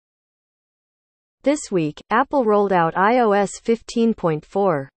This week, Apple rolled out iOS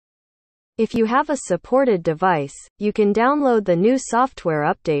 15.4. If you have a supported device, you can download the new software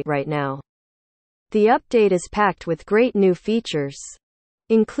update right now. The update is packed with great new features,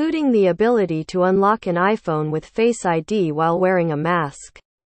 including the ability to unlock an iPhone with Face ID while wearing a mask.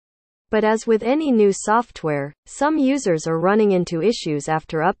 But as with any new software, some users are running into issues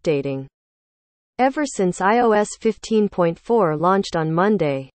after updating. Ever since iOS 15.4 launched on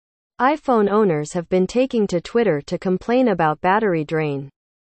Monday, iPhone owners have been taking to Twitter to complain about battery drain.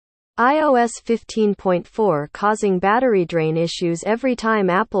 iOS 15.4 causing battery drain issues every time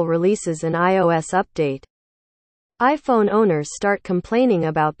Apple releases an iOS update. iPhone owners start complaining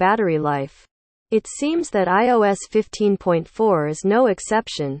about battery life. It seems that iOS 15.4 is no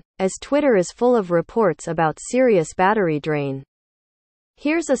exception, as Twitter is full of reports about serious battery drain.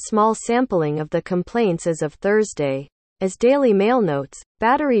 Here's a small sampling of the complaints as of Thursday. As Daily Mail notes,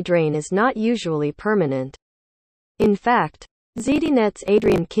 battery drain is not usually permanent. In fact, ZDNet's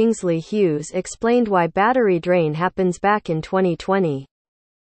Adrian Kingsley Hughes explained why battery drain happens back in 2020.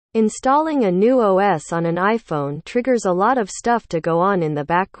 Installing a new OS on an iPhone triggers a lot of stuff to go on in the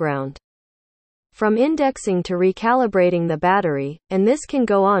background, from indexing to recalibrating the battery, and this can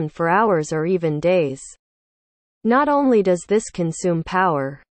go on for hours or even days. Not only does this consume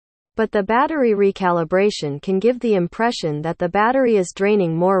power, but the battery recalibration can give the impression that the battery is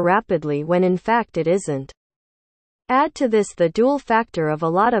draining more rapidly when in fact it isn't. Add to this the dual factor of a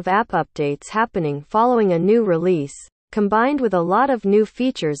lot of app updates happening following a new release, combined with a lot of new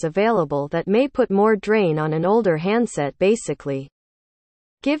features available that may put more drain on an older handset basically.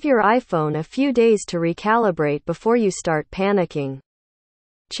 Give your iPhone a few days to recalibrate before you start panicking.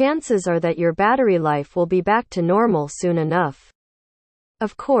 Chances are that your battery life will be back to normal soon enough.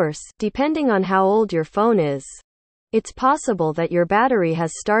 Of course, depending on how old your phone is, it's possible that your battery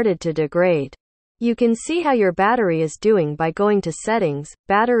has started to degrade. You can see how your battery is doing by going to Settings,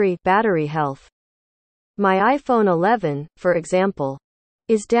 Battery Health. My iPhone 11, for example,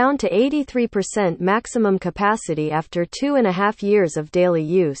 is down to 83% maximum capacity after 2.5 years of daily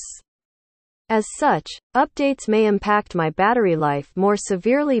use. As such, updates may impact my battery life more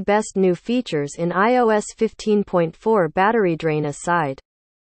severely. Best new features in iOS 15.4 battery drain aside,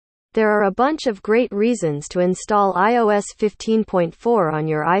 there are a bunch of great reasons to install iOS 15.4 on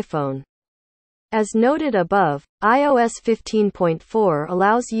your iPhone. As noted above, iOS 15.4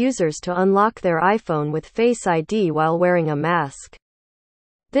 allows users to unlock their iPhone with Face ID while wearing a mask.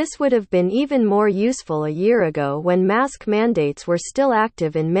 This would have been even more useful a year ago when mask mandates were still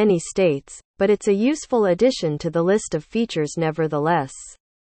active in many states, but it's a useful addition to the list of features nevertheless.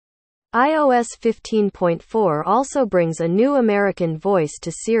 iOS 15.4 also brings a new American voice to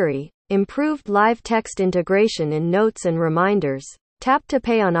Siri, improved live text integration in notes and reminders, tap to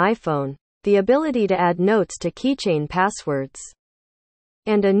pay on iPhone, the ability to add notes to keychain passwords,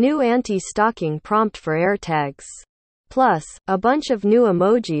 and a new anti-stalking prompt for AirTags. Plus, a bunch of new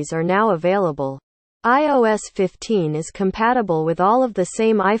emojis are now available. iOS 15 is compatible with all of the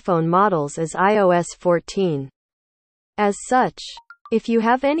same iPhone models as iOS 14. As such, if you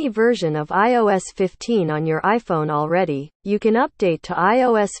have any version of iOS 15 on your iPhone already, you can update to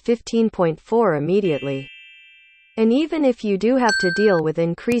iOS 15.4 immediately. And even if you do have to deal with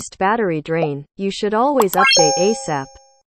increased battery drain, you should always update ASAP.